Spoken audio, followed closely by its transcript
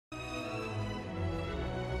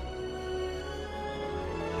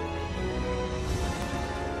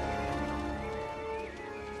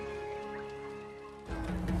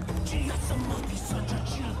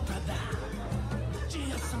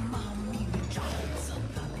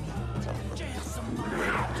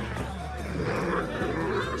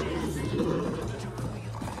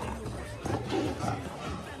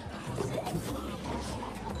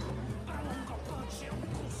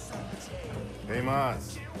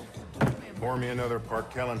Pour me another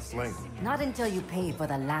Parkel and Sling. Not until you pay for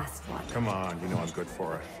the last one. Come on, you know I'm good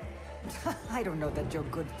for it. I don't know that you're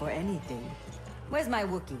good for anything. Where's my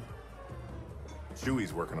Wookiee?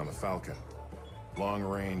 Chewie's working on the Falcon.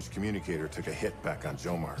 Long-range communicator took a hit back on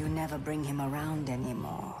Jomar. You never bring him around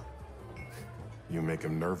anymore. You make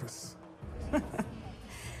him nervous.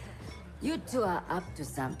 You two are up to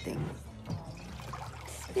something.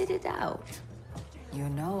 Spit it out. You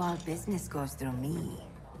know all business goes through me.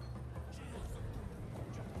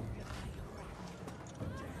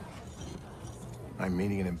 I'm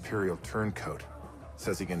meeting an Imperial turncoat.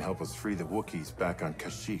 Says he can help us free the Wookiees back on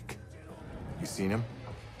Kashyyyk. You seen him?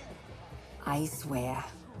 I swear,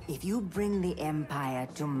 if you bring the Empire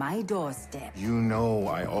to my doorstep... You know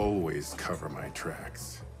I always cover my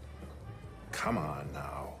tracks. Come on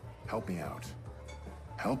now. Help me out.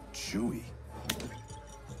 Help Chewie.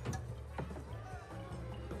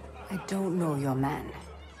 I don't know your man,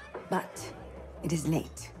 but it is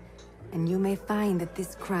late, and you may find that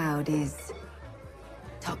this crowd is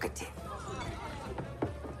talkative.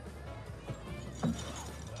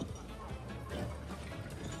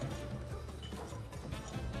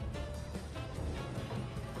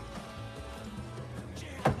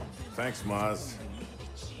 Thanks, Maz.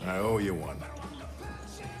 I owe you one.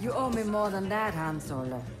 You owe me more than that, Han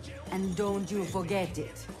Solo. And don't you forget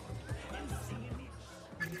it.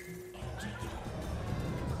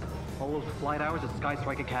 All those flight hours at Sky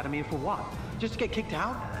Strike Academy for what? Just to get kicked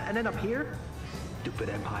out? And end up here? Stupid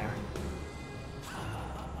Empire.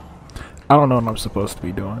 I don't know what I'm supposed to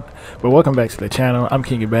be doing. But welcome back to the channel. I'm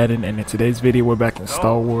King Abaddon, and in today's video we're back in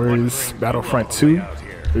Star Wars Battlefront 2.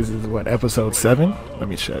 This is what, episode 7? Let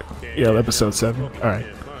me check. Yeah, episode 7. Alright.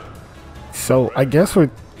 So I guess we're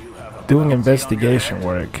doing investigation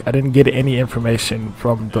work. I didn't get any information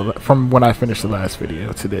from when I finished the last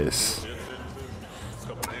video to this.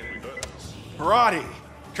 Roddy,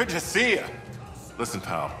 good to see you. Listen,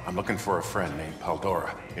 pal, I'm looking for a friend named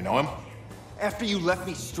Paldora. You know him? After you left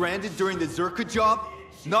me stranded during the Zerka job?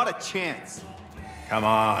 Not a chance. Come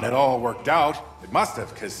on, it all worked out. It must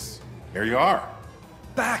have, because here you are.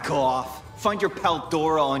 Back off. Find your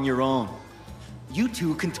Paldora on your own. You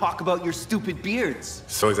two can talk about your stupid beards.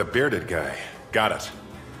 So he's a bearded guy. Got it.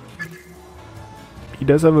 He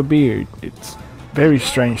does have a beard. It's very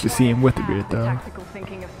strange to see him with the beard, though.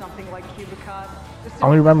 I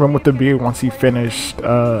only remember him with the beard once he finished,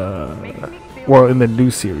 well, in the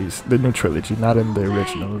new series, the new trilogy, not in the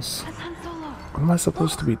originals. What am I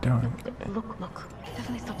supposed to be doing? Look. He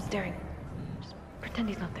definitely stopped staring. Just pretend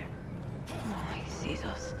he's not there. Oh, he sees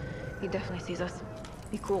us. He definitely sees us.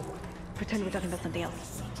 Be cool. Pretend we're talking about something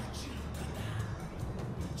else.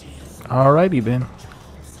 Alrighty then.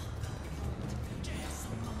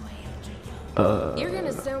 You're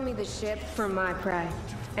gonna sell me the ship for my price,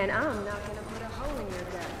 and I'm not gonna put a hole in your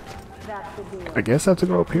gut. That's the deal. I guess I have to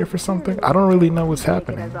go up here for something. I don't really know what's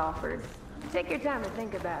happening. As offered. Take your time and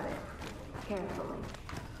think about it carefully.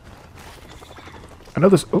 I know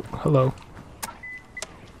this. Oh, hello.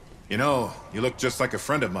 You know, you look just like a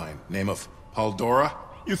friend of mine, name of Paldora.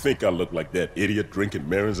 You think I look like that idiot drinking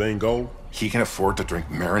Marinzane Gold? He can afford to drink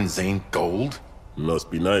Marinzane Gold?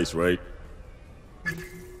 Must be nice, right?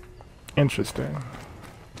 Interesting.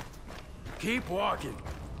 Keep walking.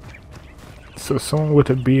 So someone with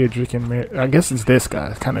a beard drinking I guess it's this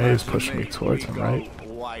guy. Kind of is pushing me towards him, right?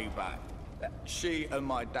 Way back. She and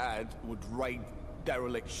my dad would raid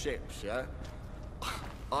derelict ships, yeah?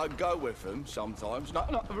 I'd go with them sometimes. No,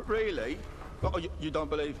 really. Oh, you don't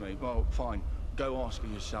believe me? Well, fine. Go ask her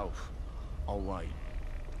yourself. I'll wait.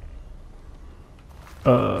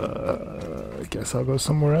 I guess I'll go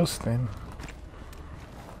somewhere else then.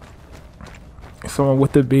 Someone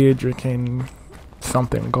with a beard drinking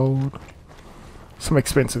something gold. Some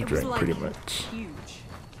expensive drink, like pretty much. Huge.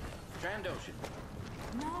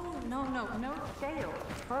 No sale.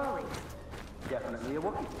 Hurry. Definitely a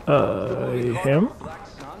Wookiee. Him?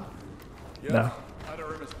 No.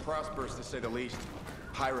 Prosperous to say the least.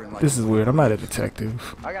 Hiring like This is weird. I'm not a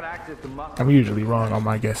detective. I got access to my I'm usually wrong on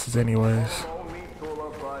my guesses anyways.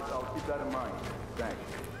 I'll keep that in mind. Thanks.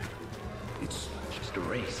 It's just a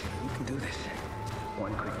race. You can do this.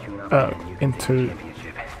 One quick tune up and you can take the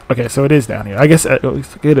championship. Okay, so it is down here. I guess at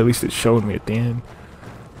least it showed me at the end.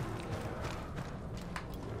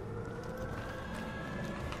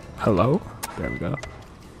 Hello? There we go.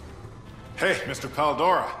 Hey, Mr.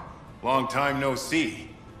 Paldora. Long time no see.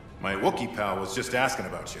 My Wookiee pal was just asking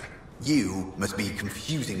about you. You must be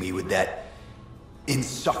confusing me with that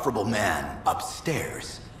insufferable man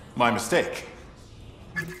upstairs. My mistake.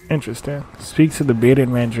 Interesting. Speak to the bearded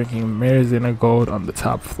man drinking Marizena Gold on the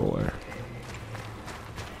top floor.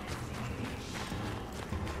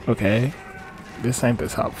 Okay. This ain't the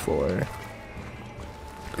top floor.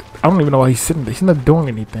 I don't even know why he's sitting there. He's not doing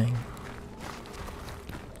anything.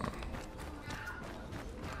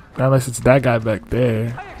 Unless it's that guy back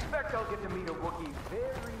there. I expect I'll get to meet a Wookiee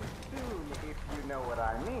very soon, if you know what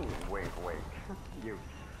I mean. Wink, wink. You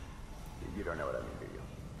don't know what I mean, do you?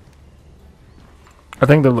 I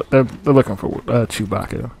think they're looking for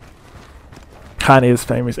Chewbacca. Kinda is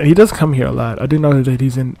famous, and he does come here a lot. I do know that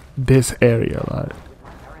he's in this area a lot.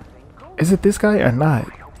 Is it this guy or not?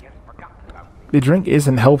 The drink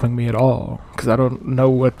isn't helping me at all because I don't know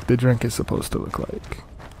what the drink is supposed to look like.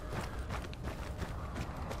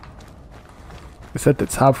 It's at the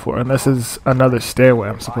top floor, and this is another stairway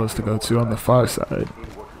I'm supposed to go to on the far side.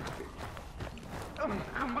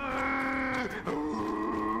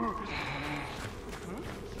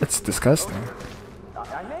 It's disgusting.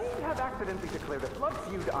 I may have accidentally declared a flood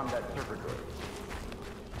feud on that server grid.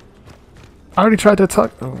 I already tried to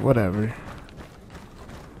talk. Oh, whatever.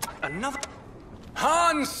 Another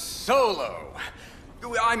Han Solo.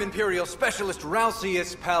 I'm Imperial Specialist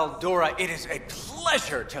Ralcius Paldora. It is a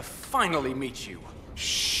pleasure to finally meet you.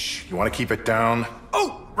 Shh. You want to keep it down?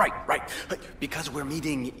 Oh, right. Because we're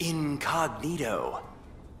meeting incognito.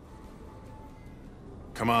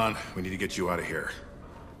 Come on. We need to get you out of here.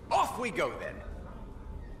 Off we go then.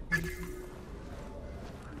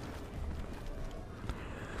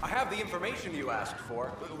 I have the information you asked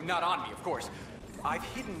for. Not on me, of course. I've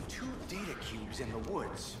hidden 2 data cubes in the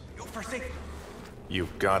woods. For safety.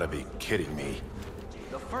 You've got to be kidding me.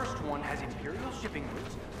 The first one has Imperial shipping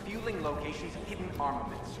routes, fueling locations, hidden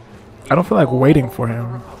armaments. I don't feel like waiting for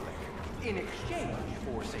him. In exchange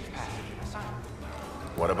for safe passage and asylum.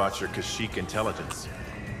 What about your Kashyyyk intelligence?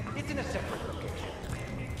 It's in a separate location.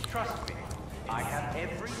 Trust me, I have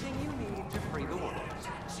everything you need to free the world.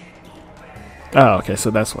 Oh, okay,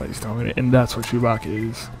 so that's why he's doing it, and that's what Chewbacca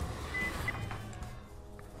is.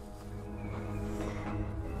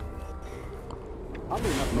 Oddly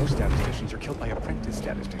enough, most statisticians are killed by apprentice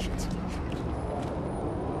statisticians.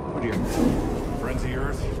 Oh dear. Frenzy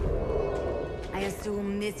Earth? I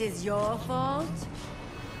assume this is your fault?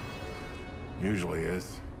 Usually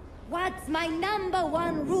is. What's my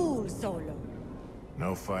 #1 rule, Solo?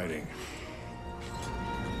 No fighting.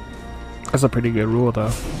 That's a pretty good rule,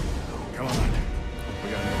 though. Come on. We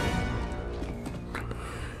gotta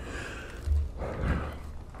move.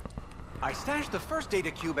 I stashed the first data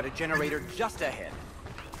cube at a generator just ahead.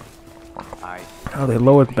 Oh, they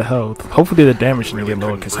lowered the health. Hopefully the damage didn't get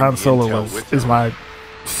lowered, because Han Solo is my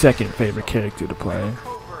second favorite character to play.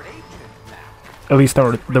 At least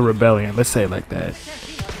the Rebellion, let's say it like that.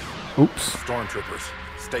 Oops. Stormtroopers,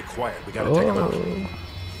 stay quiet. We gotta take them out.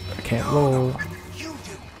 I can't roll. You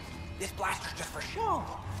do. This blaster's just for show.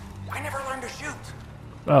 I never learned to shoot.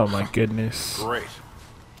 Oh my goodness. Great.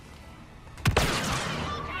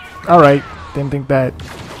 Alright, didn't think that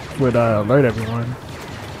would alert everyone.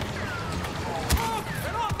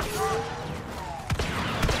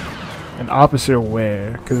 An officer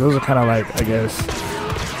where? Because those are kind of like, I guess.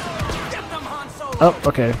 Oh,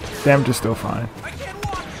 okay. Damage is still fine.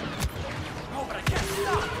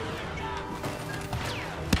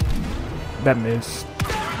 That missed.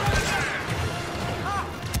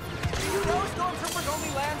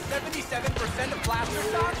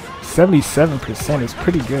 77% is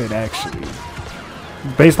pretty good, actually.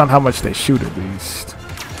 Based on how much they shoot, at least.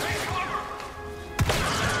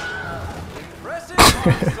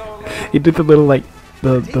 He did the little, like,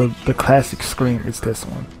 the classic scream. It's this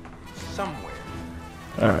one.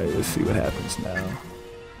 Alright, let's see what happens now.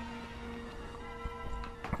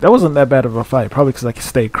 That wasn't that bad of a fight, probably because I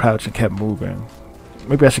stayed crouched and kept moving.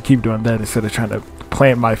 Maybe I should keep doing that instead of trying to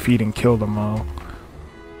plant my feet and kill them all.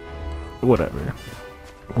 Whatever.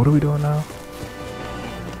 What are we doing now?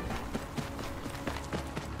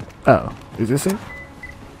 Oh, is this it?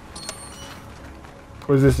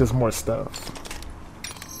 Or is this just more stuff?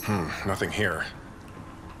 Nothing here.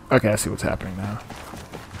 Okay, I see what's happening now.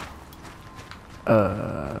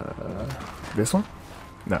 This one?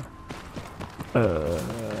 No.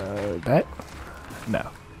 That? No.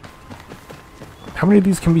 How many of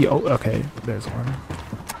these can be? Oh, okay, there's one.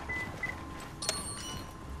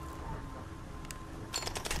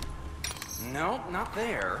 No, not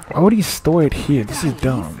there. Why would he store it here? This is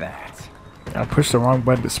dumb. I pushed the wrong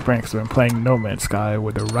button to sprint because I've been playing No Man's Sky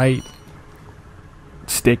where the right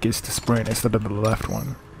stick is to sprint instead of the left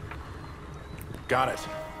one. Got it.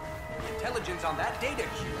 Intelligence on that data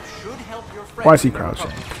cube should help your friend. Why is he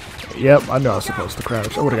crouching? Yep, I know I was supposed to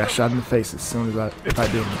crouch. I would have got shot in the face as soon as if I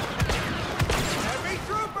didn't.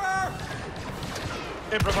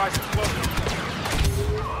 Improvise explosion.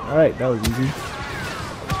 Alright, that was easy.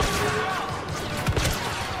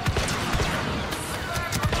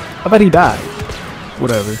 I bet he died.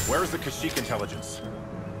 Whatever. Where's the Kashyyyk intelligence?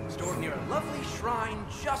 Stored near a lovely shrine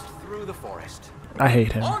just through the forest. I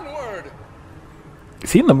hate him. Onward!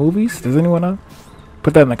 Is he in the movies? Does anyone know?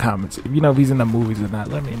 Put that in the comments. If you know if he's in the movies or not,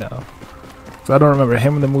 let me know. So I don't remember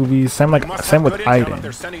him in the movies. Same with Abaddon.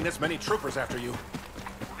 They're sending this many troopers after you.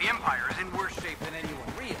 The Empire is in worse shape than anyone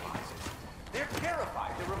realizes. They're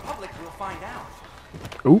terrified the Republic will find out.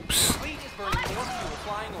 Oops. The fleet is burning more fuel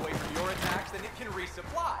flying away from your attacks than it can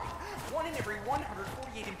resupply. 1 in every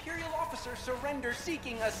 148 Imperial officers surrender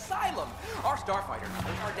seeking asylum. Our starfighter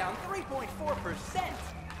numbers are down 3.4%.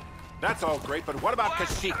 That's all great, but what about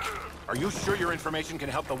Kashyyyk? Are you sure your information can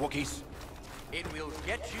help the Wookiees? It will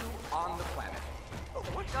get you on the planet.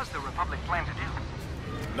 What does the Republic plan to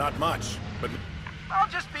do? Not much, but... I'll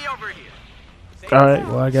just be over here. Alright,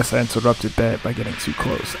 well I guess I interrupted that by getting too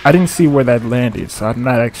close. I didn't see where that landed, so I'm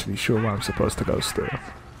not actually sure where I'm supposed to go still.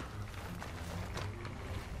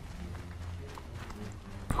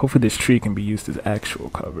 Hopefully this tree can be used as actual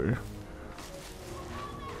cover.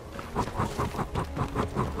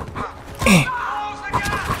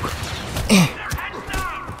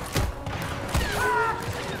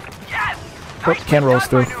 Oh, can roll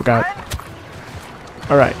still, forgot.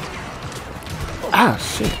 Alright. Ah,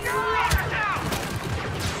 shit.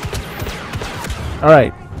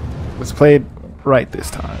 Alright. Let's play it right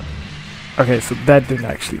this time. Okay, so that didn't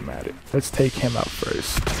actually matter. Let's take him out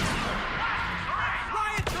first.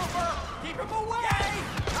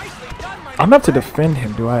 I'm not to defend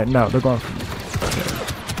him, do I? No, they're going for me.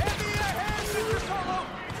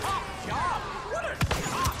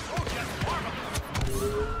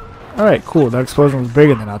 Alright, cool. That explosion was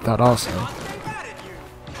bigger than I thought also.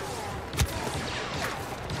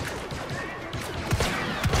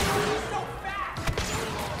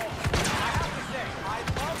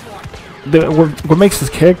 What makes this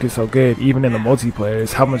character so good, even in the multiplayer,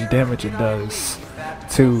 is how much damage it does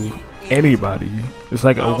to anybody. It's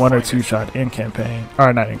like a 1 or 2 shot in campaign,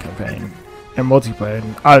 or not in campaign, in multiplayer.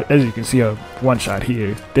 And as you can see, a 1 shot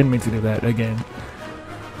here. Didn't mean to do that again.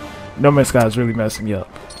 No Man's Sky is really messing me up.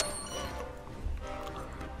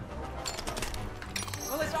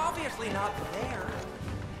 Well, it's obviously not there.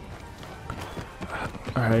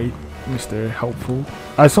 Alright, Mr. Helpful.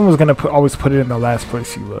 Someone's gonna always put it in the last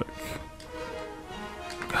place you look.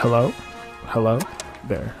 Hello? Hello?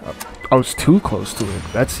 There. I was too close to it.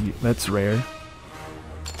 That's rare.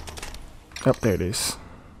 Up there it is.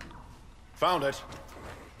 Found it.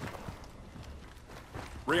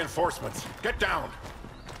 Reinforcements. Get down.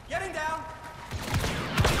 Getting down.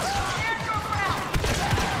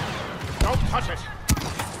 Don't touch it.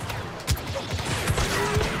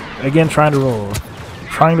 Again, trying to roll.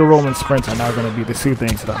 Trying to roll and sprint are now going to be the 2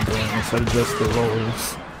 things that I'm doing instead of just the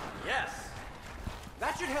rolls. Yes.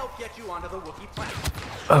 That should help get you onto the Wookiee planet.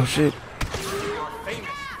 Oh shit. Your famous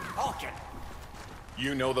Falcon.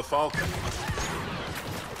 You know the Falcon. On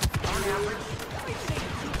average, I'd say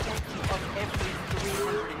 2.2 of every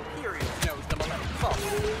 300 Imperials knows the Millennium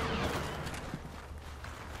Falcon.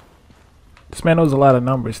 This man knows a lot of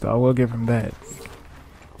numbers though, I will give him that.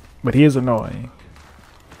 But he is annoying.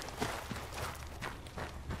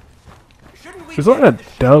 There's a lot of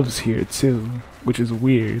doves here too, which is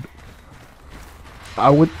weird. I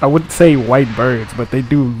would say white birds, but they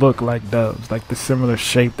do look like doves, like the similar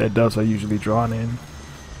shape that doves are usually drawn in,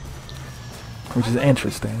 which is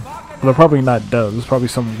interesting. Well, they're probably not doves. It's probably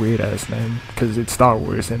some weird ass name because it's Star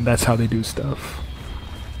Wars and that's how they do stuff.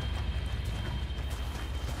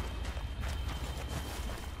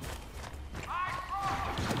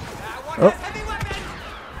 Oh,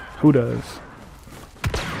 who does?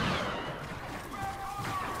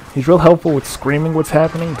 He's real helpful with screaming what's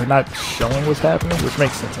happening, but not showing what's happening, which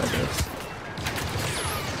makes sense, I guess.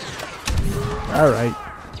 Alright.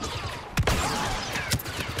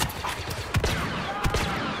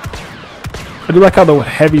 I do like how the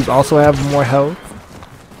heavies also have more health,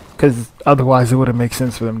 because otherwise it wouldn't make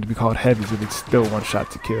sense for them to be called heavies if it's still 1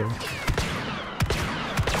 shot to kill.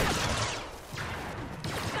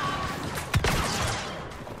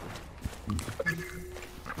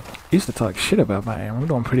 Used to talk shit about my aim. I'm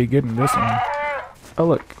doing pretty good in this one. Oh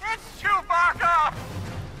look. It's Chewbacca!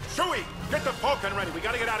 Chewie, get the Falcon ready. We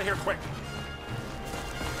gotta get out of here quick.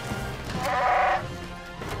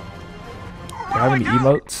 Do I have any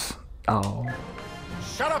emotes? Oh.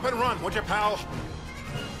 Shut up and run, would you, pal?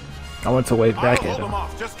 I want to wave back I'll at hold him. them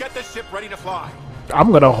off. Just get this ship ready to fly.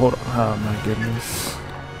 I'm gonna hold. Oh my goodness.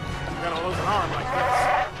 You're gonna lose an arm like this.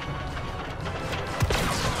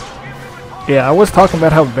 Yeah, I was talking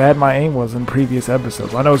about how bad my aim was in previous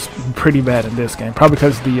episodes. I know it's pretty bad in this game. Probably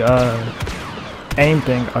because the aim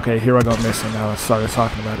thing. Okay, here I go missing now. I started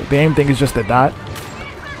talking about it. The aim thing is just a dot.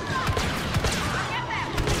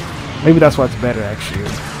 Maybe that's why it's better actually.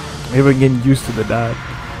 Maybe I'm getting used to the dot.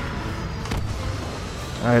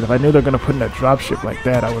 Alright, if I knew they're gonna put in a dropship like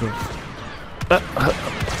that, I would have.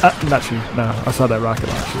 Not you. No, I saw that rocket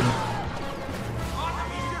launcher.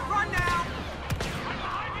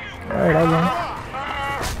 Alright, I won.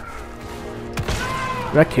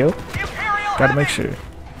 Did that kill? Gotta make sure.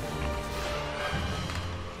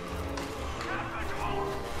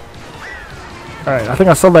 Alright, I think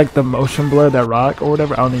I saw like the motion blur, that rock or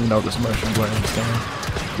whatever. I don't even know if this motion blur is thing.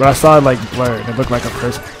 But I saw it like blur and it looked like a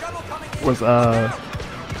person was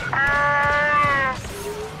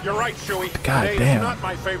You're right, Chewie. God Today damn. is not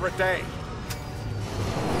my favorite day.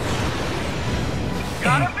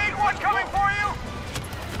 Got a big one coming for you.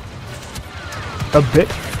 a bit.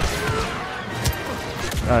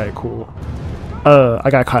 Alright, cool. I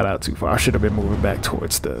got caught out too far. I should have been moving back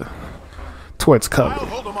towards cover. I'll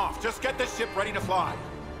hold them off. Just get the ship ready to fly.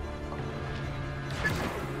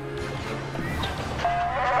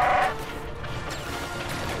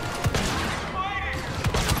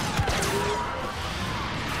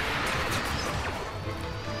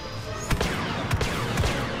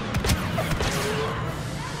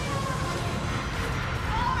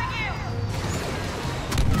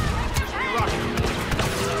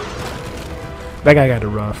 That guy got it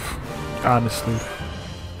rough, honestly.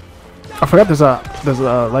 I forgot there's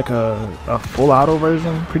like a full auto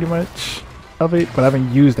version pretty much of it, but I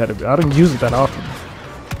haven't used that a bit. I don't use it that often,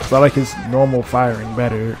 so I like his normal firing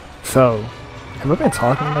better. So have I been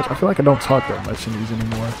talking much? I feel like I don't talk that much in these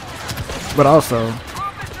anymore. But also,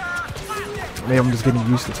 maybe I'm just getting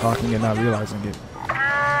used to talking and not realizing it.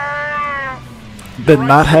 The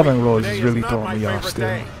not having roles is really throwing me off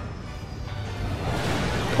still.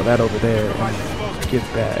 Put that over there and get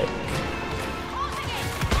back.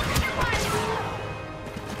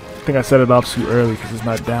 I think I set it off too early because it's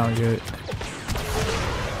not down yet.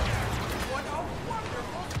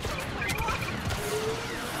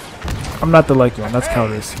 I'm not the lucky one. That's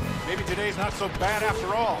Calder's team. Maybe today's not so bad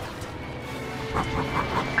after all.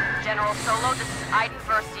 General Solo, this is Iden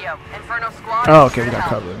Versio. Inferno Squad. Oh, okay, we got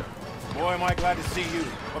covered. Boy, am I glad to see you.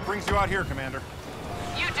 What brings you out here, Commander?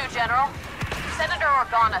 You do, General. Senator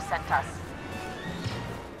Organa sent us.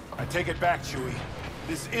 I take it back, Chewie.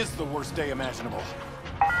 This is the worst day imaginable.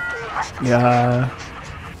 Yeah.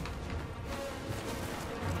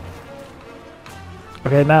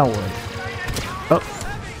 Okay, now what? Oh.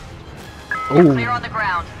 Clear on the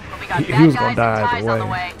ground, but we got he was gonna die either on the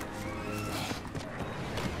way.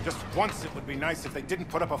 Just once it would be nice if they didn't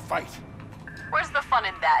put up a fight. Where's the fun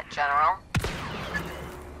in that, General?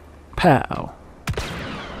 Pow.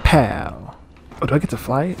 Pow. Oh, do I get to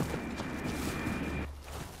fly it?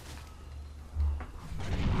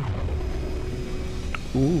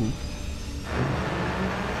 Ooh.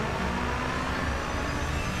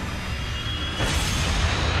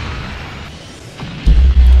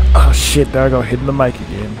 Oh shit, there I go, hitting the mic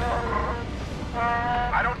again.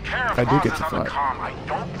 I don't care if I do get to Mars is on fly. the comm. I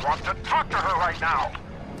don't want to talk to her right now.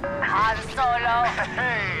 Han Solo.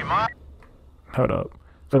 Hey, Ma. Hold up.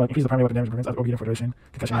 So like, increase the primary weapon damage prevents overheating for duration.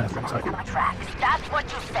 Concussion minus. That's what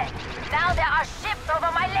you said. Now there are ships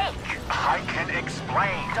over my lake. I can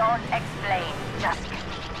explain. Don't explain. Just keep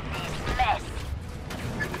this mess.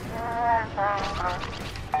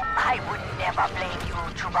 I would never blame you,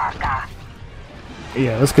 Chewbacca.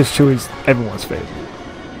 Yeah, that's because Chewie's everyone's favorite.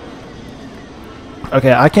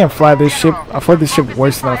 Okay, I can't fly this ship. I fly this ship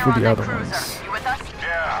worse than I flew the other ones.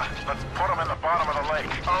 Yeah, let's put them in the bottom of the lake.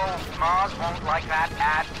 Oh, Mars won't like that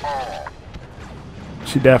at all.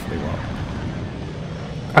 She definitely won't.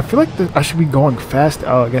 I feel like I should be going fast.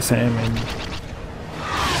 Oh, I guess I am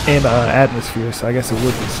in atmosphere, so I guess it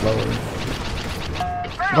would be slower.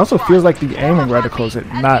 It also feels like the aiming reticles are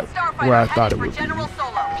not where I thought it would be.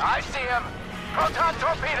 I see him. Proton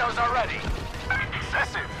torpedoes are ready.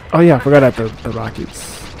 Excessive. Oh yeah, I forgot about the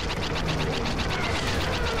rockets.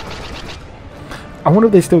 I wonder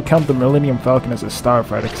if they still count the Millennium Falcon as a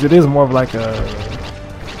starfighter, because it is more of like a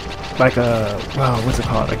wow, what's it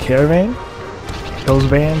called? A caravan? Those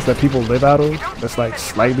vans that people live out of. That's like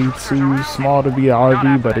slightly too small to be an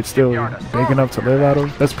RV, but it's still big enough to live out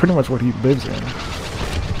of. That's pretty much what he lives in.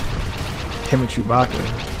 Him and Chewbacca.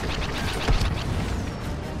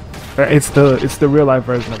 It's the real life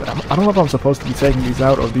version of it. I don't know if I'm supposed to be taking these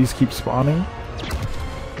out or these keep spawning.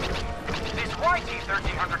 This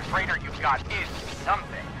YT-1300 freighter you've got is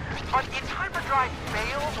something, but its hyperdrive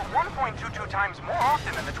fails 1.22 times more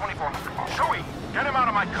often than the 2400 model. Chewie, get him out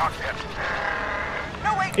of my cockpit.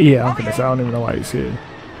 No, wait. Yeah, I'm finished. I don't even know why he's here.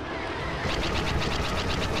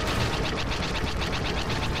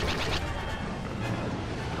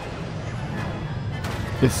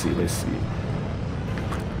 Let's see.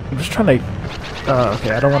 I'm just trying to.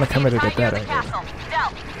 Okay, I don't want to come at it at that angle.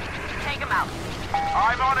 Take him out.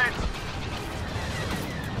 I'm on it.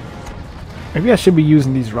 Maybe I should be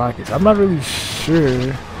using these rockets. I'm not really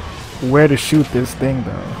sure where to shoot this thing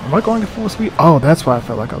though. Am I going at full speed? Oh, that's why I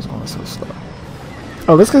felt like I was going so slow.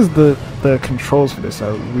 Oh, that's because the controls for this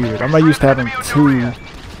are weird. I'm not used to having two.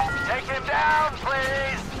 Take him down,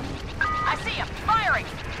 please. I see him firing.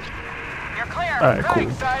 You're clear. Alright, cool.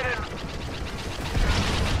 Excited.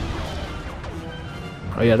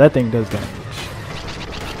 Oh yeah, that thing does damage.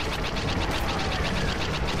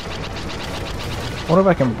 I wonder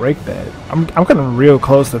if I can break that. I'm getting real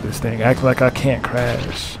close to this thing, acting like I can't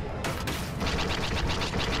crash.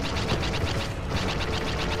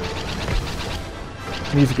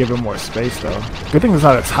 I need to give it more space though. Good thing there's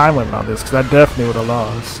not a time limit on this, because I definitely would have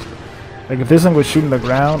lost. Like if this thing was shooting the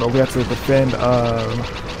ground, or we had to defend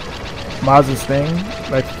Maz's thing,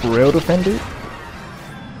 like for real defend it.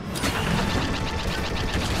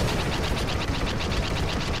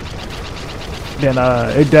 Then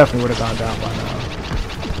it definitely would have gone down by now.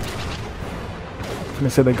 And they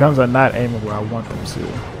said the guns are not aiming where I want them to.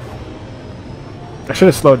 I should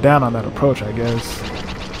have slowed down on that approach, I guess.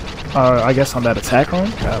 I guess on that attack run?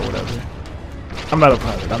 Whatever. I'm not a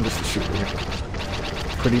pilot, I'm just a shooter.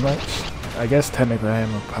 Pretty much. I guess technically I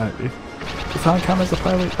am a pilot. Does time count as a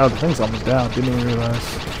pilot? Oh, the thing's almost down. Didn't even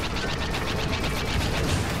realize.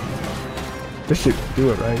 This should do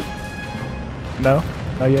it, right? No?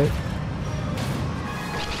 Not yet?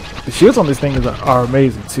 The shields on this thing are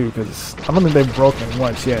amazing too, because I don't think they've broken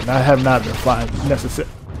once yet, and I have not been flying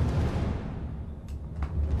necessarily.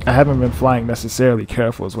 I haven't been flying necessarily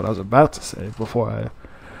careful, is what I was about to say before I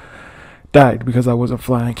died, because I wasn't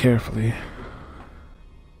flying carefully.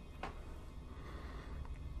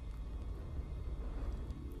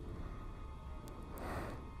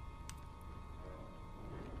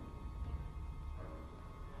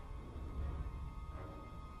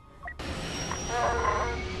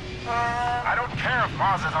 I don't care if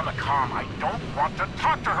Maz is on the comm. I don't want to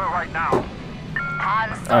talk to her right now.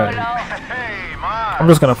 Alright. Hey, Maz. I'm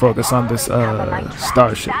just gonna focus on this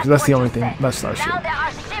starship, because that's the only thing. Not starship. Now there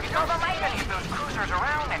are ships over my head. Leave those cruisers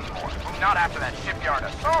around anymore. Not after that shipyard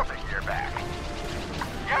assault a year back.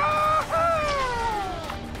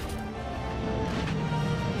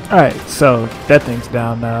 Alright, so that thing's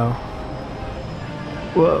down now.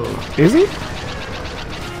 Whoa. Is he?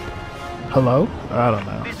 Hello? I don't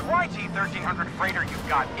know. This YT-1300 freighter you've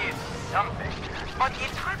got is something. But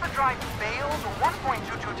its hyperdrive fails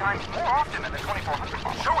 1.22 times more often than the 2400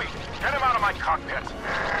 model. Chewie, get him out of my cockpit.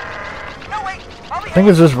 No, wait. I think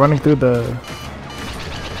it's just running through the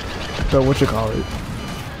what you call it,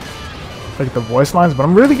 like the voice lines, but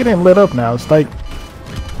I'm really getting lit up now. It's like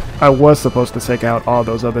I was supposed to take out all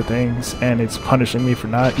those other things, and it's punishing me for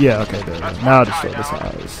not. Yeah, okay, there. Now I'll destroy this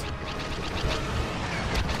house.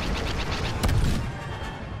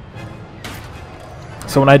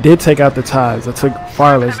 So when I did take out the ties, I took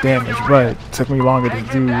far less damage, but it took me longer to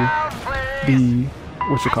do the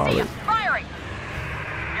what you call it.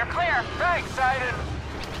 You're clear. Thanks, Aiden.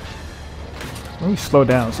 Let me slow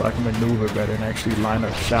down so I can maneuver better and actually line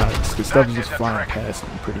up shots, because stuff is just flying past me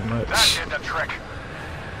pretty much.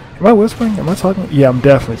 Am I whispering? Am I talking? Yeah, I'm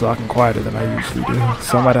definitely talking quieter than I usually do,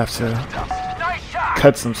 so I might have to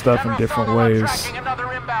cut some stuff in different ways.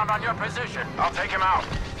 Another inbound on your position. I'll take him out.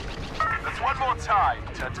 That's one more tie.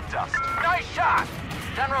 Turn to dust. Nice shot.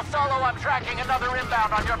 General Solo, I'm tracking another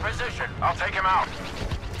inbound on your position. I'll take him out.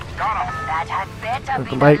 Got him. That had better be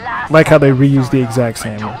the last. Like how they reuse the exact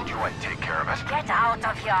same Get out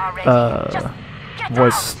of here already.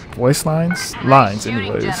 voice lines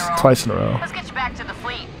anyways, twice in a row. Let's get you back to the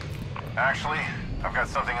fleet. Actually, I've got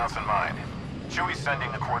something else in mind. Chewie's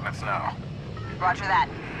sending the coordinates now. Roger that.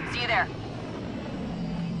 See you there.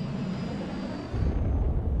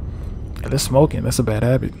 Yeah, they're smoking. That's a bad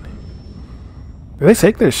habit. Did they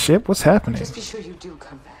take their ship? What's happening? Just be sure you do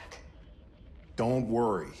come back. Don't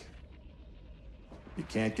worry. You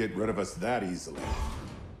can't get rid of us that easily.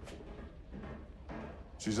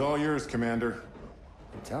 She's all yours, Commander.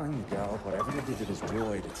 I'm telling you, Gal, whatever you did to this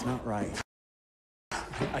droid, it's not right.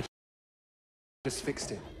 I just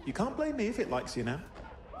fixed it. You can't blame me if it likes you now.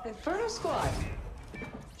 Inferno Squad.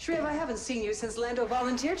 Shriv, I haven't seen you since Lando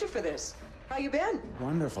volunteered you for this. How you been?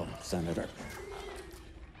 Wonderful, Senator.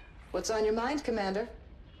 What's on your mind, Commander?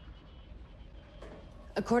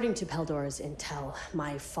 According to Peldora's intel,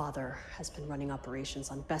 my father has been running operations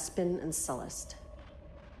on Bespin and Sullust.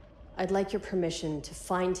 I'd like your permission to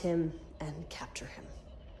find him and capture him.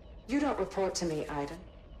 You don't report to me, Aiden.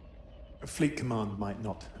 Fleet Command might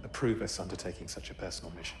not approve us undertaking such a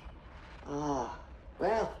personal mission. Ah,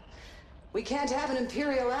 well, we can't have an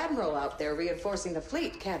Imperial Admiral out there reinforcing the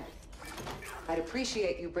fleet, can we? I'd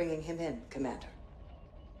appreciate you bringing him in, Commander.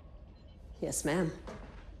 Yes, ma'am.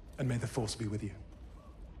 And may the Force be with you.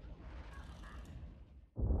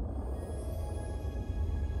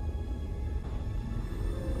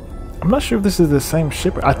 I'm not sure if this is the same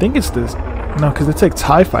ship. I think it's this. No, because it's like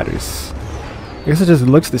TIE fighters. I guess it just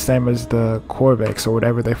looks the same as the Corvettes or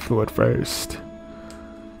whatever they flew at first.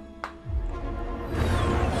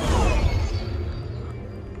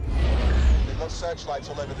 They've got searchlights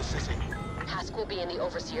all over the city. Task will be in the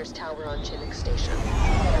Overseer's Tower on Chinook Station.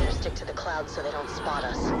 Better stick to the clouds so they don't spot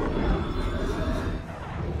us.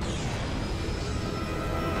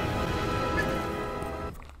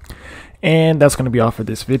 And that's going to be all for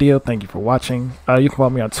this video. Thank you for watching. You can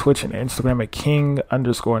follow me on Twitch and Instagram at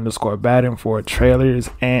king__Abaddon for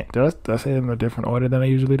trailers. And did I say it in a different order than I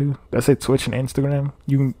usually do? Did I say Twitch and Instagram?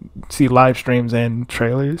 You can see live streams and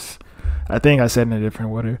trailers. I think I said in a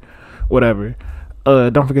different order. Whatever.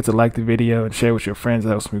 Don't forget to like the video and share with your friends.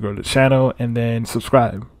 That helps me grow the channel. And then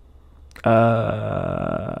subscribe.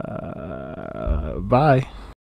 Bye.